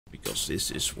because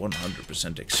this is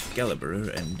 100% Excalibur,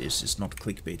 and this is not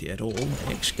clickbaity at all.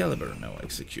 Excalibur, no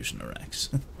Executioner Axe.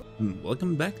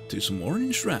 Welcome back to some more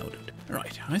Enshrouded.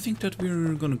 Right, I think that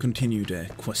we're gonna continue the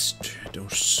quest, or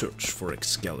search for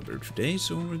Excalibur today,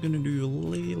 so we're gonna do a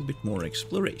little bit more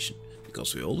exploration,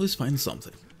 because we always find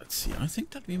something. Let's see, I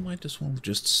think that we might as well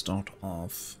just start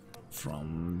off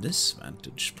from this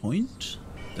vantage point.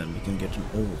 Then we can get an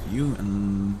overview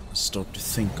and start to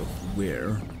think of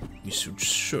where we should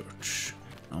search.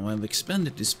 Now I've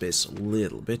expanded this base a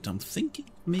little bit. I'm thinking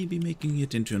maybe making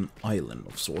it into an island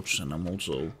of sorts, and I'm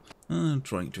also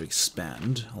trying to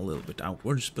expand a little bit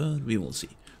outwards, but we will see.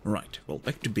 Right, well,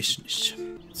 back to business.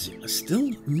 Let's see, I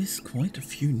still miss quite a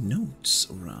few notes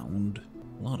around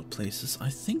a lot of places. I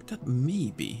think that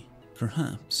maybe,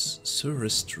 perhaps,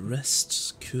 Surest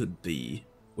Rests could be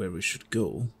where we should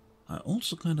go. I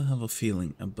also kind of have a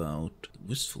feeling about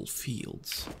Wistful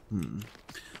Fields.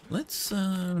 Let's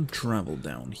travel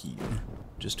down here,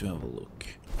 just to have a look.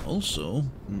 Also,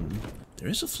 there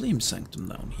is a Flame Sanctum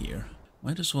down here.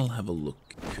 Might as well have a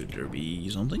look. Could there be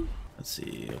something? Let's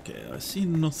see. Okay, I see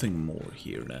nothing more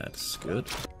here. That's good.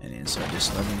 And inside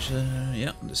this lavender,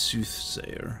 yeah, the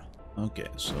Soothsayer. Okay,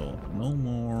 so no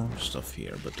more stuff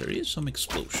here, but there is some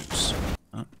explosions.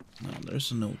 No,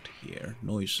 there's a note here.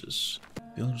 Noises.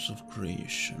 Pillars of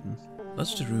Creation.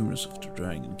 That's the rumors of the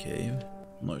Dragon Cave.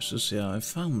 Noises, yeah, I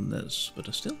found this, but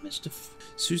I still missed the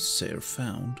Soothsayer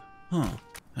found. Huh.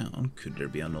 Hang on, could there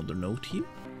be another note here?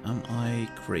 Am I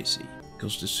crazy?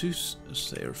 Because the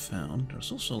Soothsayer found,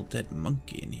 there's also a dead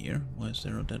monkey in here. Why is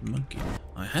there a dead monkey?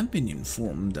 I have been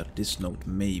informed that this note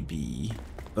may be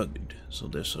bugged, so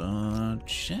there's a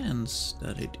chance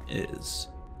that it is.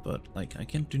 But, like, I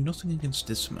can't do nothing against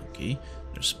this monkey.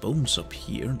 There's bones up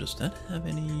here. Does that have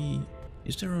any...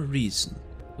 Is there a reason?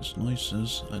 Those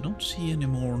noises... I don't see any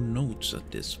more notes at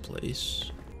this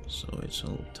place. So it's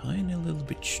a tiny little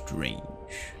bit strange.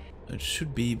 It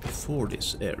should be before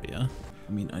this area.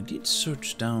 I mean, I did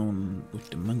search down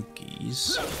with the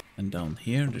monkeys. And down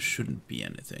here there shouldn't be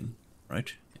anything.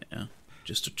 Right? Yeah.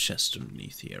 Just a chest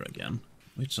underneath here again.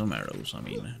 With some arrows, I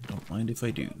mean, don't mind if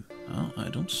I do. Oh, I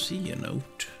don't see a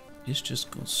note. This just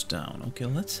goes down. Okay,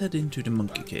 let's head into the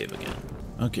monkey cave again.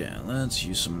 Okay, let's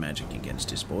use some magic against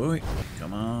this boy.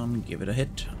 Come on, give it a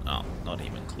hit. Oh, not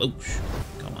even close.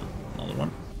 Come on, another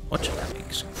one. What?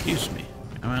 Excuse me.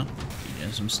 Come on, you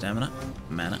get some stamina.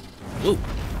 Mana. Whoa,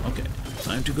 okay,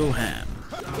 time to go ham.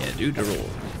 Yeah, do the roll.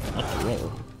 Not the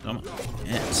roll. Come on.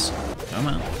 Yes. Come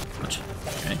on. What?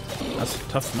 Okay, that's a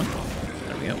tough monkey.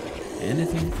 There we go.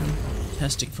 Anything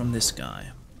fantastic from this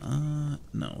guy?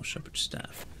 No, Shepherd's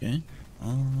Staff. Okay.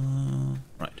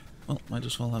 Right. Well, might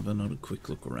as well have another quick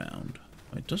look around.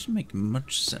 It doesn't make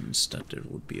much sense that there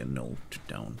would be a note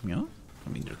down here. I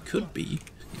mean, there could be.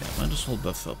 Yeah, might as well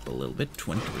buff up a little bit.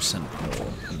 20%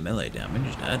 more melee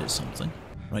damage. That is something.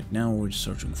 Right now, we're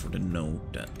searching for the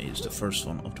note that is the first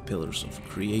one of the Pillars of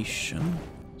Creation.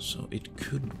 So it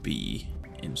could be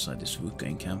inside this Wooka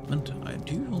encampment. I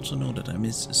do also know that I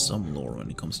miss some lore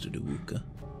when it comes to the Wooka,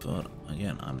 but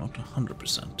again, I'm not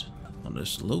 100%. And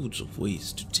there's loads of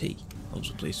ways to take,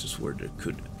 loads of places where there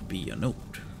could be a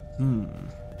note. I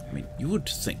mean, you would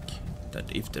think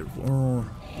that if there were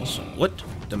also... What?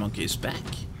 The monkey is back?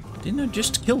 Didn't I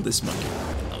just kill this monkey?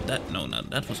 No,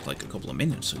 that was like a couple of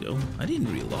minutes ago. I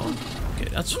didn't reload. Okay,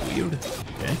 that's weird.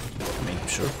 Okay, make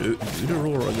sure to do the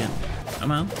roar again.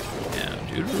 Come on.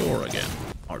 Yeah, do the roar again.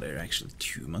 Are there actually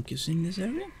 2 monkeys in this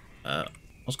area?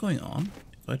 What's going on?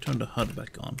 If I turn the HUD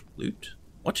back on. Loot?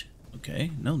 What?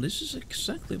 Okay, no, this is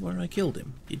exactly where I killed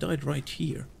him. He died right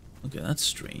here. Okay, that's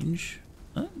strange.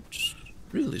 That's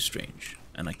really strange.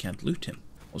 And I can't loot him.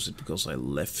 Was it because I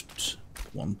left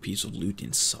one piece of loot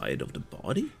inside of the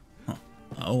body? Huh.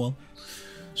 Oh well.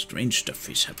 Strange stuff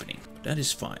is happening. But that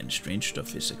is fine. Strange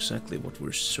stuff is exactly what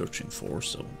we're searching for,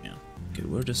 so yeah. Okay,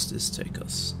 where does this take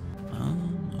us?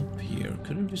 Up here.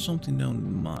 Could there be something down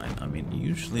in mine? I mean,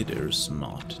 usually there's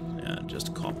not. Yeah,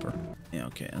 just copper. Yeah,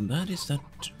 okay, and that is that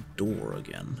door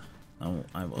again. Now,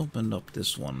 I've opened up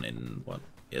this one in, what,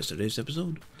 yesterday's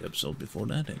episode? The episode before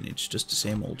that, and it's just the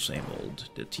same old,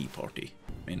 the tea party.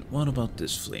 I mean, what about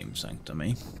this Flame Sanctum,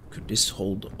 eh? Could this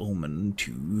hold omen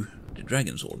to the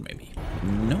Dragon Sword, maybe?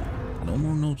 No, no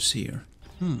more notes here.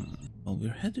 Well,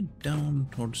 we're headed down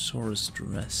towards Surest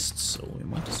Rest, so we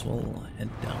might as well head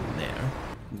down there.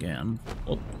 Again,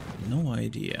 well, no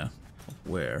idea of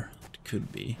where it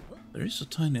could be. There is a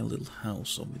tiny little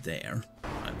house over there.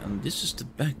 And this is the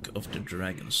back of the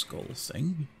dragon skull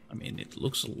thing. I mean, it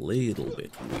looks a little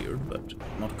bit weird, but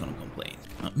I'm not gonna complain.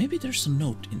 Maybe there's a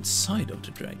note inside of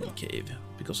the dragon cave,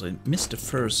 because I missed the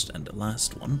first and the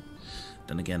last one.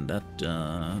 Then again, that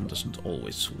doesn't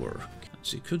always work.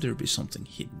 Let's see, could there be something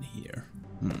hidden here?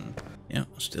 Yeah,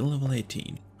 still level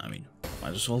 18. I mean,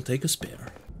 might as well take a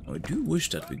spare. I do wish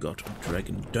that we got a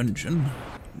dragon dungeon,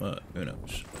 but who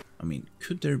knows? I mean,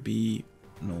 could there be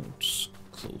notes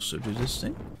closer to this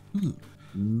thing?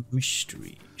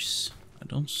 Mysteries. I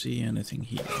don't see anything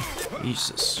here.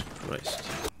 Jesus Christ.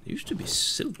 There used to be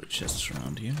silver chests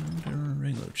around here. There are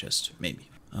regular chests, maybe.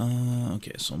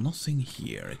 Okay, so nothing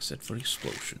here except for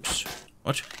explosions.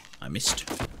 What? I missed.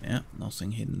 Yeah,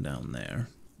 nothing hidden down there.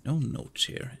 No notes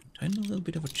here. Tiny little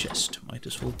bit of a chest. Might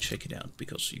as well check it out,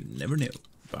 because you never know.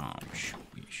 Bombs.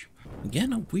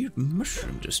 Again, a weird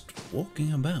mushroom just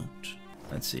walking about.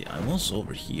 Let's see, I was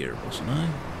over here, wasn't I?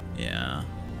 Yeah,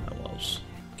 I was.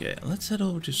 Okay, let's head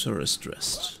over to Surus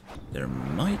Rest. There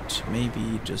might,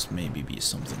 maybe, just maybe be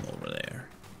something over there.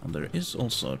 And there is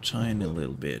also a tiny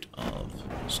little bit of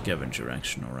scavenger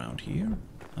action around here.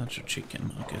 That's a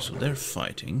chicken. Okay, so they're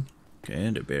fighting. Okay,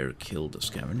 the bear killed the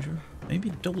scavenger.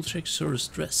 Maybe double check Surus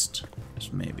Rest.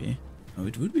 Just maybe. Oh,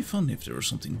 it would be fun if there was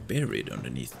something buried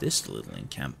underneath this little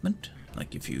encampment.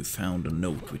 Like if you found a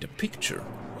note with a picture.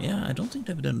 Yeah, I don't think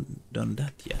they've done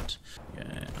that yet.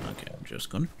 Yeah, okay, I'm just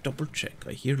gonna double check.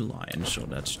 I hear lions, so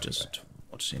that's just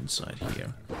what's inside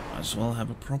here. Might as well have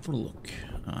a proper look.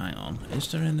 Hang on,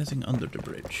 is there anything under the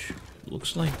bridge?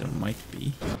 Looks like there might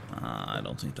be. I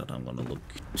don't think that I'm gonna look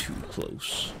too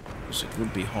close, because it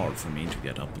would be hard for me to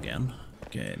get up again.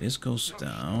 Okay, this goes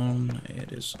down.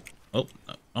 It is... Oh,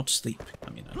 no, not sleep.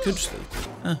 I mean, I could sleep.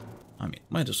 I mean,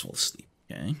 might as well sleep.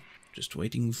 Okay, just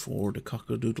waiting for the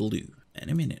cock-a-doodle-doo.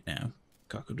 Any minute now.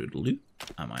 Cock-a-doodle-doo?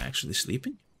 Am I actually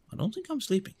sleeping? I don't think I'm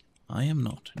sleeping. I am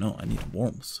not. No, I need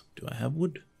warmth. Do I have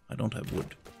wood? I don't have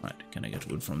wood. Right, can I get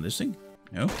wood from this thing?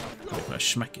 No? What if I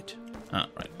smack it? Ah,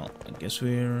 right, well, I guess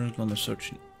we're gonna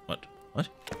search... What? What?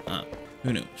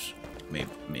 Who knows?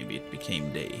 Maybe it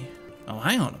became day. Oh,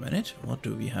 hang on a minute. What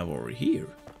do we have over here?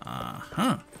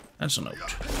 That's a note.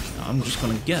 Now, I'm just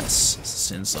gonna guess,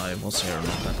 since I was here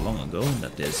not that long ago,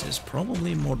 that this is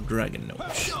probably more dragon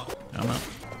notes. Come on.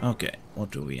 Okay, what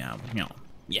do we have? Yeah.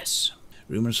 Yes.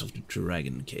 Rumors of the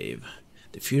dragon cave.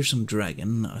 The fearsome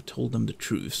dragon, I told them the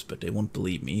truth, but they won't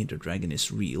believe me. The dragon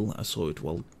is real. I saw it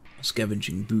while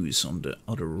scavenging booze on the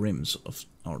other rims of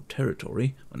our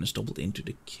territory. When I stumbled into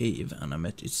the cave and I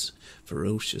met its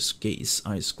ferocious gaze,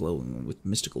 eyes glowing with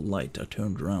mystical light, I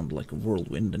turned around like a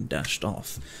whirlwind and dashed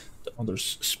off. The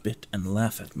others spit and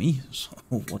laugh at me, so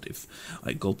what if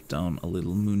I gulped down a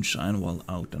little moonshine while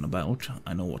out and about?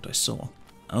 I know what I saw.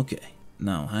 Okay,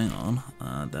 now hang on,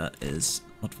 that is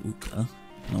not Wuka.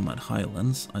 Nomad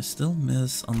Highlands. I still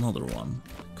miss another one.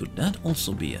 Could that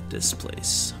also be at this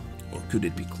place? Or could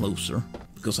it be closer?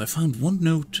 Because I found one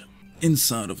note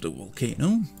inside of the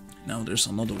volcano. Now there's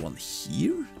another one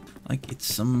here. Like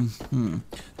it's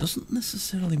doesn't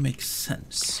necessarily make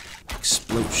sense.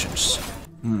 Explosions.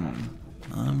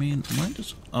 I mean, might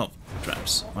as... Oh,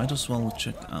 traps. Might as well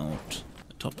check out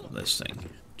the top of this thing.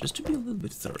 Just to be a little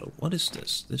bit thorough. What is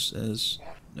this? This is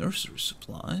nursery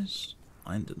supplies.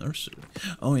 Find the nursery.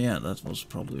 Oh yeah, that was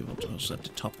probably what was at the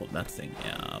top of that thing.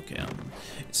 Yeah, okay.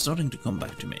 It's starting to come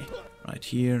back to me. Right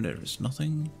here, there is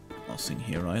nothing. Nothing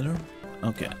here either.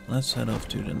 Okay, let's head off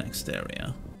to the next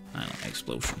area.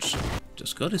 Explosions.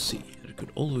 Just gotta see. There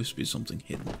could always be something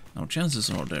hidden. Now, chances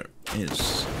are there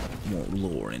is more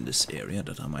lore in this area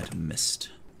that I might have missed.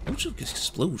 Lots of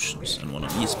explosions and one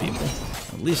of these people.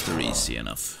 At least they're easy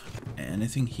enough.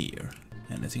 Anything here?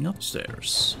 Anything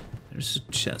upstairs? There's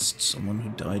a chest. Someone who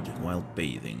died while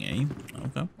bathing, eh?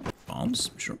 Okay.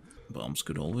 Bombs? Sure. Bombs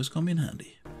could always come in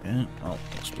handy. Yeah, well,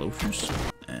 explosions.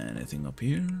 Anything up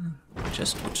here?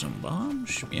 Chest with some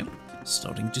bombs? Yep.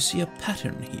 Starting to see a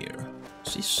pattern here.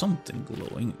 See something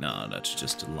glowing? No, that's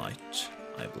just a light,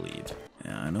 I believe.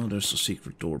 Yeah, I know there's a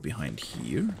secret door behind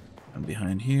here. And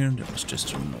behind here, there was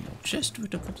just a normal chest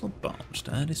with a couple of bombs.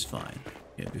 That is fine.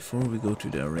 Yeah, before we go to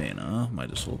the arena,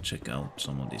 might as well check out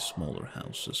some of these smaller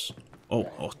houses.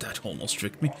 Oh, that almost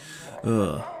tricked me.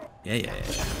 Yeah.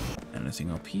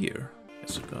 Anything up here?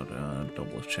 Guess I gotta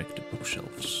double check the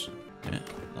bookshelves. Yeah,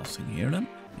 nothing here then.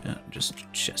 Yeah, just a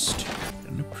chest.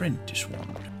 An apprentice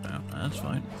one. Yeah, that's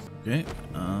fine. Okay,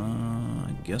 I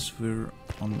guess we're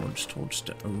onwards towards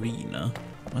the arena.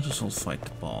 Might as well fight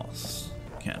the boss.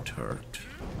 Can't hurt.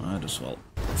 Might as well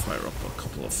fire up a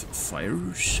couple of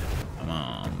fires. Come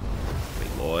on,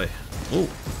 big boy. Oh!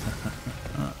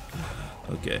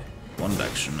 Okay, one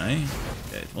action, eh?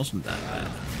 Okay, it wasn't that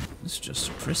bad. It's just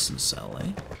a prison cell,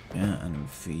 eh? Yeah, and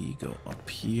if we go up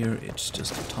here, it's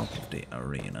just the top of the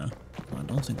arena. I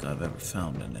don't think I've ever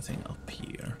found anything up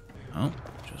here. Oh,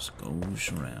 just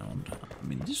goes around. I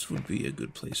mean, this would be a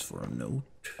good place for a note,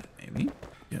 maybe.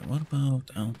 Yeah, what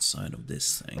about outside of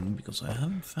this thing? Because I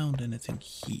haven't found anything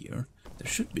here. There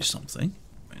should be something.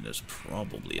 I mean, there's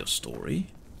probably a story.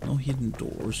 No hidden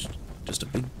doors, just a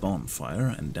big bonfire,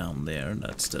 and down there,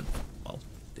 that's the, well,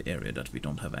 the area that we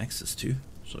don't have access to.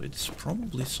 So it's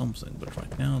probably something, but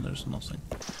right now there's nothing.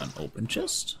 An open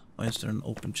chest? Why is there an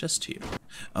open chest here?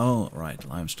 Oh, right,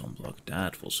 limestone block.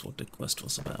 That was what the quest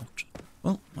was about.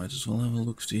 Well, might as well have a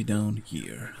look-see down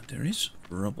here. There is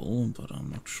rubble, but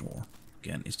I'm not sure.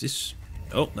 Again, is this...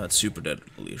 Oh, that's super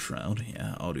deadly shroud.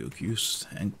 Yeah, audio cues.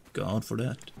 Thank God for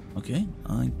that. Okay,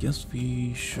 I guess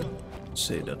we should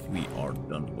say that we are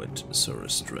done with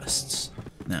Surus Rests.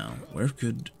 Now, where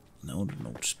could... No, the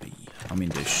notes be. I mean,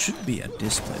 they should be at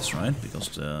this place, right? Because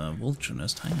the vulture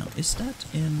nest... Hang on, is that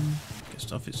in... Okay,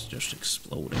 stuff is just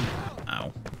exploding.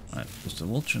 Ow. Right, because the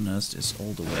vulture nest is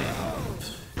all the way up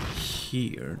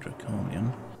here,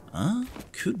 Draconian.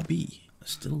 Could be.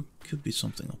 Still could be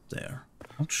something up there.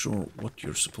 Not sure what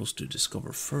you're supposed to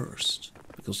discover first.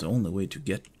 Because the only way to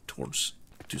get towards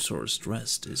to Surus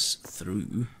Rest is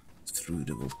through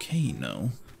the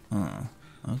volcano. Huh.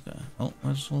 Okay, well,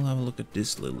 might as well have a look at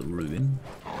this little ruin.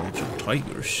 Loads of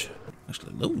tigers.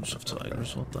 Actually, loads of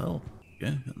tigers, what the hell?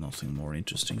 Okay, nothing more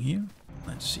interesting here.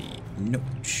 Let's see.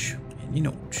 Notes. Any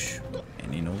notes?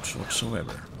 Any notes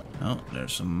whatsoever? Oh,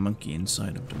 there's a monkey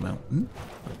inside of the mountain.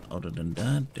 But other than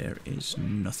that, there is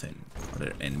nothing. Are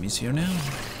there enemies here now?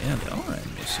 Yeah, there are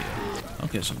enemies here.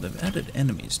 Okay, so they've added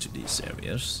enemies to these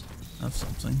areas. That's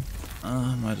something.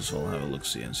 Might as well have a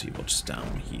look-see and see what's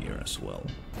down here as well.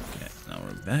 Okay, now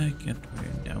we're back and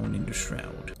we're down in the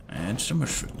shroud. And some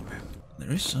mushroom.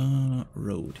 There is a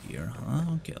road here,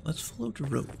 huh? Okay, let's follow the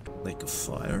road. Lake of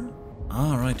Fire?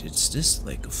 Right, it's this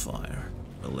Lake of Fire.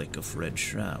 The Lake of Red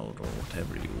Shroud, or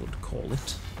whatever you would call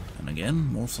it. And again,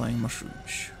 more flying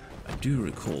mushrooms. I do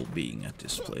recall being at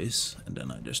this place, and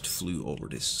then I just flew over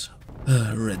this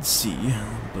Red Sea.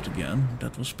 But again,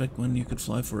 that was back when you could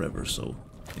fly forever, so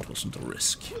it wasn't a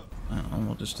risk.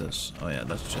 What is this? Oh yeah,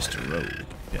 that's just a road.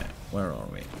 Okay, where are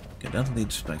we? Okay, that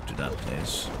leads back to that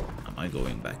place. Am I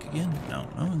going back again? No,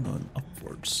 now I'm going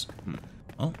upwards.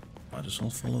 Well, might as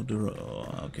well follow the road.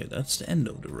 Okay, that's the end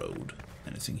of the road.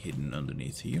 Anything hidden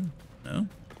underneath here? No?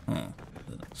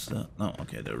 That's that. No,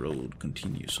 okay, the road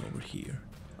continues over here.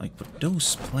 Like, but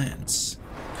those plants,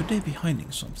 could they be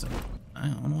hiding something? I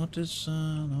don't know what this,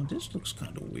 no, this looks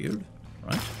kind of weird,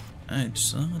 right?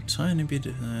 It's a tiny bit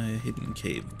hidden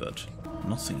cave, but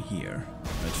nothing here.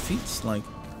 It feels like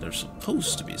there's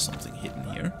supposed to be something hidden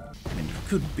here. I mean, there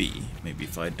could be, maybe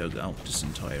if I dug out this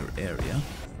entire area.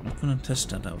 I'm not gonna test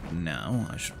that out now.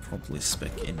 I should probably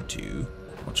spec into,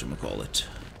 whatchamacallit,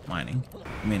 mining.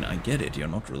 I mean, I get it, you're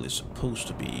not really supposed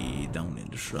to be down in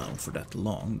the shroud for that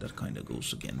long. That kind of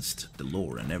goes against the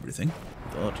lore and everything.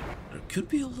 But there could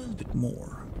be a little bit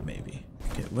more, maybe.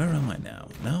 Okay, where am I now?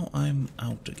 Now I'm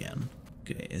out again.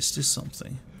 Okay, is this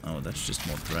something? Oh, that's just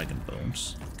more dragon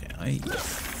bones. Okay, I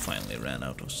finally ran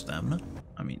out of stamina.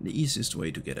 I mean, the easiest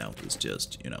way to get out is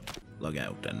just, you know, log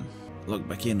out and log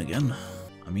back in again.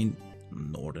 I mean,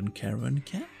 Northern Caravan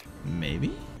Camp?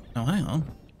 Maybe? Oh, hang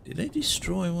on. Did I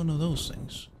destroy one of those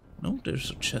things? No,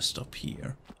 there's a chest up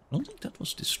here. I don't think that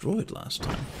was destroyed last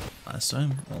time. Last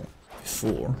time? Well,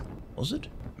 before. Was it?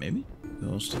 Maybe?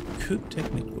 Because there could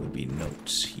technically be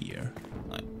notes here.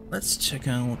 Right, let's check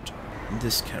out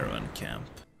this caravan camp.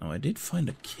 Now, I did find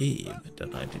a cave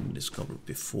that I didn't discover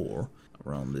before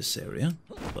around this area,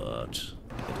 but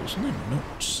it wasn't any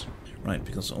notes. Right,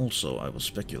 because also I was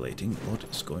speculating what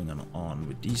is going on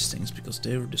with these things, because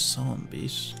they're the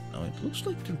zombies. Now it looks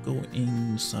like they're going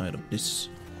inside of this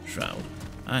shroud.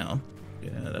 Hang on.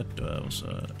 Yeah, that was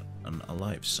an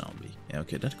alive zombie. Yeah,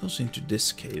 okay, that goes into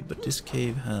this cave, but this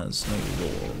cave has no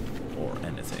door or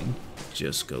anything. It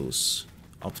just goes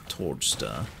up towards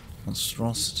the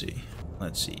monstrosity.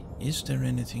 Let's see, is there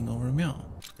anything over here?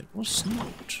 There was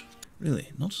not.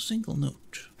 Really, not a single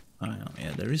note. Hang on,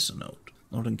 yeah, there is a note.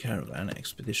 Northern Caravan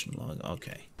Expedition Log,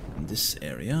 okay. In this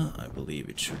area, I believe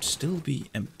it should still be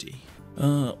empty.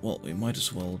 Well, we might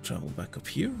as well travel back up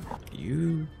here.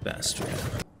 You bastard.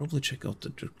 Probably check out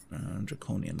the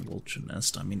Draconian Vulture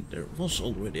Nest. I mean, there was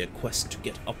already a quest to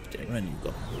get up there, and you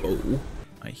got... Oh,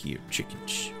 I hear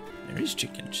chickens. There is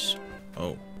chickens.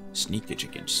 Oh, sneaky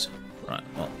chickens. Right,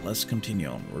 well, let's continue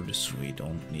onward, so we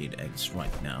don't need eggs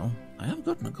right now. I have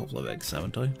gotten a couple of eggs,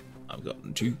 haven't I? I've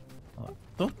gotten 2. I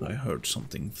thought I heard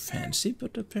something fancy,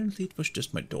 but apparently it was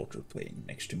just my daughter playing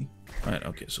next to me. Right,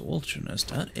 okay, so Vulture Nest,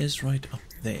 that is right up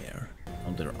there.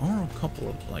 Now, there are a couple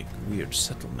of, like, weird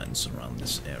settlements around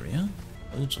this area.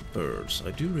 loads of birds.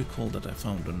 I do recall that I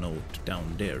found a note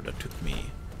down there that took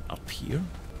me up here.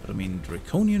 But I mean,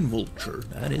 draconian vulture,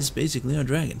 that is basically a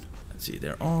dragon. Let's see,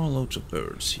 there are loads of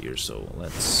birds here, so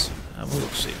let's have a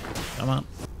look-see. Come on.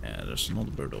 Yeah, there's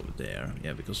another bird over there.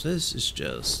 Yeah, because this is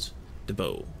just the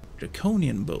bow.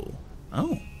 Draconian bow.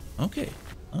 Oh, okay.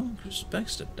 Oh, just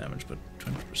backstab damage, but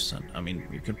 20%. I mean,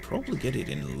 you could probably get it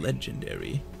in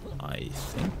legendary, I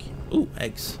think. Ooh,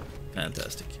 eggs.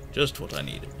 Fantastic. Just what I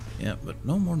needed. Yeah, but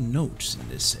no more notes in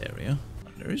this area.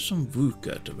 There is some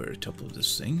Vuka at the very top of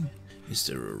this thing. Is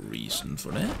there a reason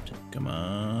for that? Come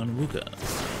on, Vuka.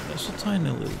 There's a tiny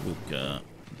little Vuka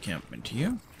encampment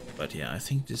here. But yeah, I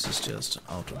think this is just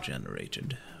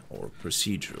auto-generated or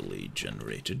procedurally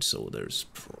generated, so there's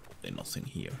probably nothing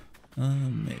here.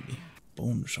 Maybe.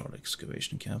 Bone shard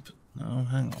excavation camp. Now,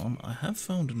 hang on. I have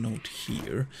found a note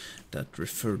here that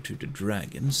referred to the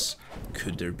dragons.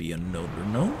 Could there be another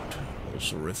note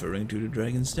also referring to the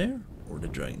dragons there? Or the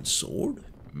dragon sword?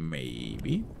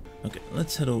 Maybe. Okay,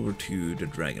 let's head over to the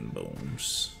dragon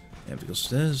bones. Yeah, because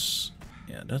there's...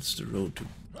 yeah, that's the road to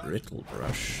Brittle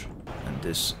Brush. And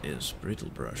this is Brittle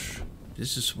Brush.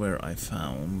 This is where I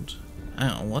found...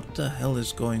 hang on, what the hell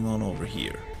is going on over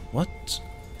here? What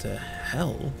the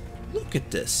hell? Look at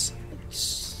this.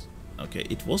 Okay,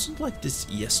 it wasn't like this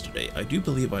yesterday. I do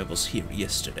believe I was here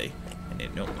yesterday. And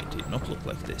it did not look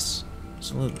like this.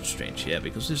 It's a little bit strange, yeah,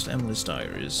 because this Emily's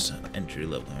Dire is entry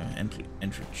level, entry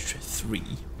 3.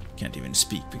 Can't even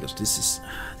speak because this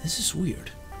is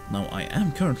weird. Now, I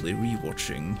am currently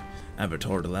rewatching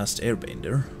Avatar: The Last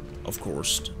Airbender. Of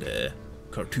course, the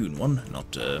cartoon one,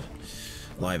 not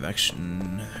live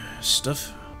action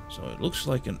stuff. So it looks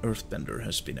like an earthbender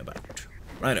has been about.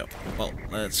 Righto. Well,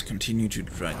 let's continue to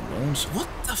the Dragon Bones. What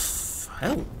the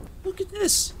hell? Look at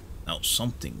this. Now,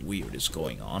 something weird is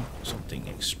going on. Something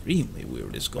extremely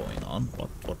weird is going on.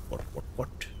 What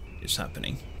is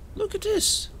happening? Look at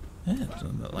this. Yeah,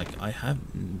 like, I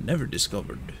have never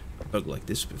discovered a bug like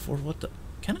this before. What the...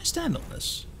 can I stand on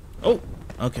this? Oh!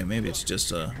 Okay, maybe it's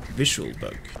just a visual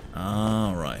bug.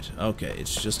 Ah, right. Okay,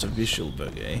 it's just a visual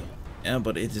bug, eh? Yeah,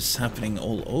 but it is happening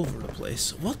all over the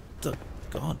place. What the...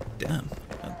 god damn.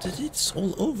 It's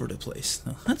all over the place.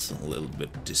 Now, that's a little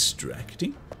bit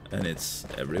distracting. And it's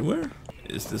everywhere?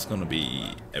 Is this gonna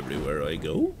be everywhere I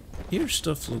go? Here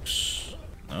stuff looks...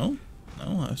 no?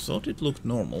 No, I thought it looked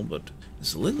normal, but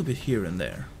it's a little bit here and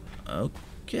there.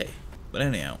 Okay. But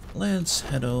anyhow, let's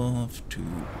head off to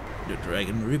the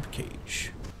dragon ribcage.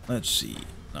 Let's see.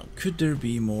 Now, could there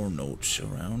be more notes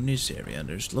around this area?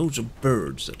 There's loads of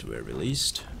birds that were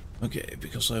released. Okay,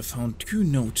 because I found 2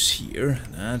 notes here.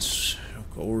 That's,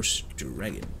 of course,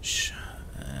 dragons.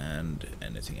 And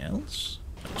anything else?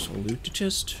 Also loot the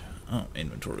chest. Oh,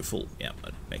 inventory full. Yeah,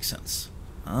 that makes sense.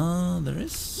 There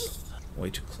is a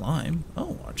way to climb.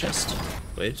 Oh, our chest.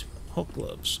 Wait, hawk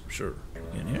gloves. Sure.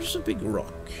 And here's a big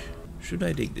rock. Should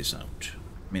I dig this out?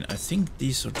 I mean, I think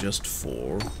these are just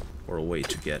for a way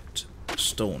to get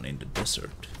stone in the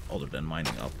desert, other than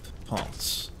mining up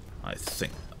paths, I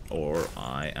think. Or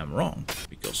I am wrong,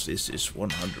 because this is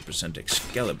 100%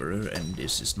 Excalibur, and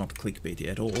this is not clickbaity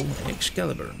at all.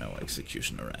 Excalibur, no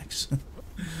executioner axe.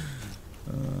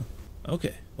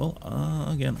 Okay, well,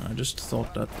 again, I just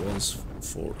thought that was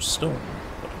for stone,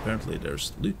 but apparently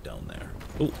there's loot down there.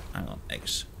 Oh, hang on,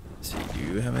 eggs. Let's see,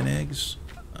 do you have any eggs?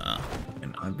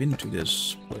 And I've been to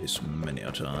this place many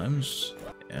a times.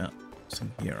 Yeah,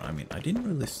 something here. I mean, I didn't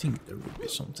really think there would be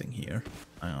something here.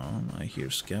 Hang on, I hear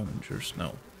scavengers.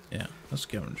 No, yeah, a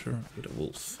scavenger with a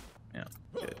wolf. Yeah,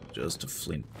 just a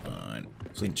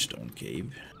flintstone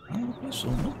cave. So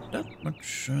not that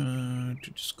much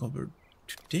to discover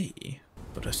today.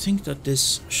 But I think that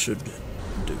this should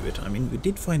do it. I mean, we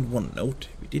did find one note.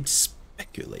 We did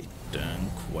speculate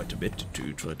quite a bit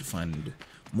to try to find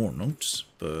more notes.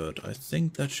 But I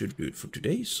think that should do it for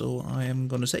today. So I am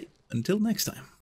gonna say, until next time.